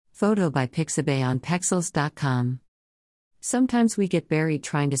Photo by Pixabay on Pexels.com. Sometimes we get buried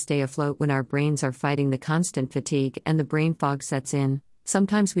trying to stay afloat when our brains are fighting the constant fatigue and the brain fog sets in.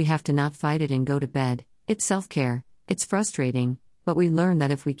 Sometimes we have to not fight it and go to bed. It's self-care. It's frustrating, but we learn that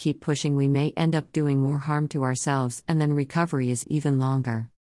if we keep pushing, we may end up doing more harm to ourselves, and then recovery is even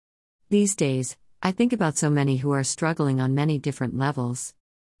longer. These days, I think about so many who are struggling on many different levels.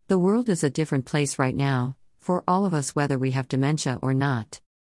 The world is a different place right now, for all of us, whether we have dementia or not.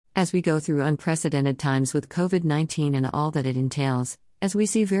 As we go through unprecedented times with COVID-19 and all that it entails, as we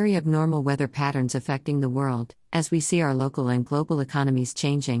see very abnormal weather patterns affecting the world, as we see our local and global economies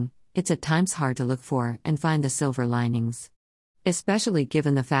changing, it's at times hard to look for and find the silver linings. Especially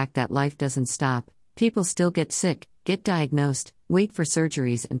given the fact that life doesn't stop, people still get sick, get diagnosed, wait for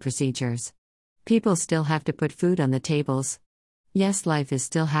surgeries and procedures. People still have to put food on the tables. Yes, life is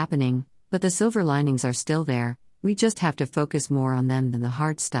still happening, but the silver linings are still there. We just have to focus more on them than the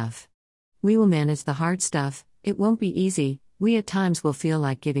hard stuff. We will manage the hard stuff. It won't be easy. We at times will feel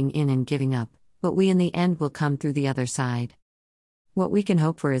like giving in and giving up, but we in the end will come through the other side. What we can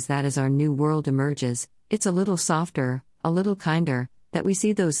hope for is that as our new world emerges, it's a little softer, a little kinder, that we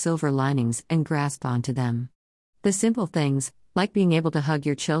see those silver linings and grasp onto them. The simple things, like being able to hug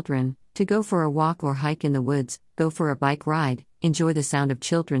your children, to go for a walk or hike in the woods, go for a bike ride, enjoy the sound of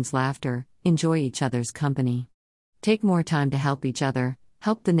children's laughter, enjoy each other's company. Take more time to help each other,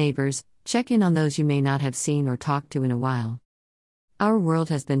 help the neighbors, check in on those you may not have seen or talked to in a while. Our world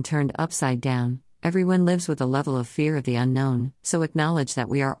has been turned upside down. Everyone lives with a level of fear of the unknown, so acknowledge that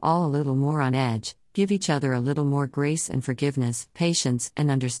we are all a little more on edge. Give each other a little more grace and forgiveness, patience, and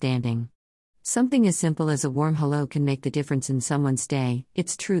understanding. Something as simple as a warm hello can make the difference in someone's day.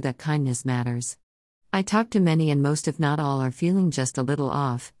 It's true that kindness matters. I talk to many, and most if not all are feeling just a little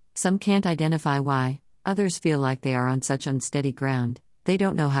off. Some can't identify why. Others feel like they are on such unsteady ground, they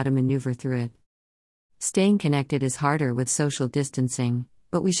don't know how to maneuver through it. Staying connected is harder with social distancing,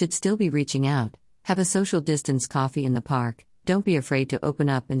 but we should still be reaching out. Have a social distance coffee in the park. Don't be afraid to open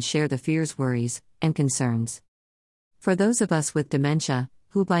up and share the fears, worries, and concerns. For those of us with dementia,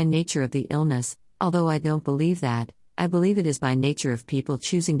 who by nature of the illness, although I don't believe that, I believe it is by nature of people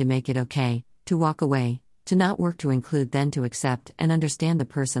choosing to make it okay, to walk away, to not work, to include, then to accept and understand the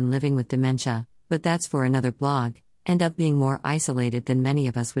person living with dementia. But that's for another blog, end up being more isolated than many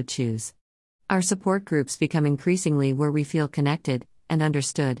of us would choose. Our support groups become increasingly where we feel connected and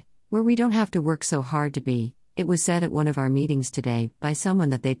understood, where we don't have to work so hard to be. It was said at one of our meetings today by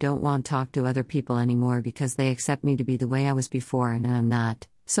someone that they don't want to talk to other people anymore because they accept me to be the way I was before and I'm not,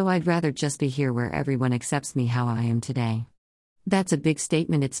 so I'd rather just be here where everyone accepts me how I am today. That's a big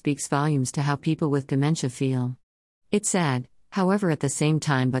statement. It speaks volumes to how people with dementia feel. It's sad, however, at the same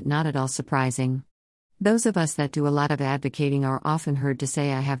time, but not at all surprising. Those of us that do a lot of advocating are often heard to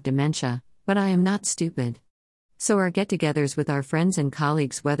say, I have dementia, but I am not stupid. So our get-togethers with our friends and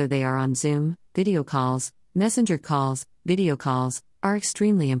colleagues, whether they are on Zoom, video calls, messenger calls, video calls, are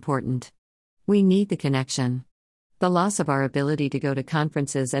extremely important. We need the connection. The loss of our ability to go to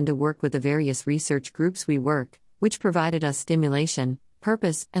conferences and to work with the various research groups we work, which provided us stimulation,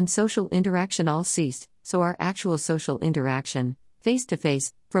 purpose, and social interaction, all ceased, so our actual social interaction,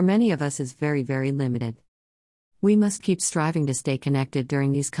 face-to-face, for many of us is very, very limited. We must keep striving to stay connected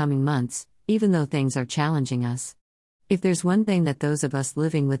during these coming months, even though things are challenging us. If there's one thing that those of us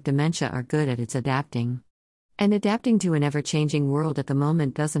living with dementia are good at, it's adapting. And adapting to an ever-changing world at the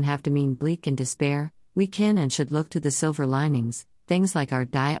moment doesn't have to mean bleak and despair. We can and should look to the silver linings, things like our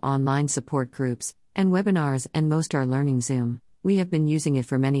DIE online support groups, and webinars, and most are learning Zoom. We have been using it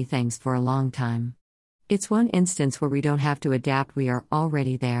for many things for a long time. It's one instance where we don't have to adapt, we are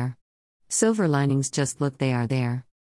already there. Silver linings, just look, they are there.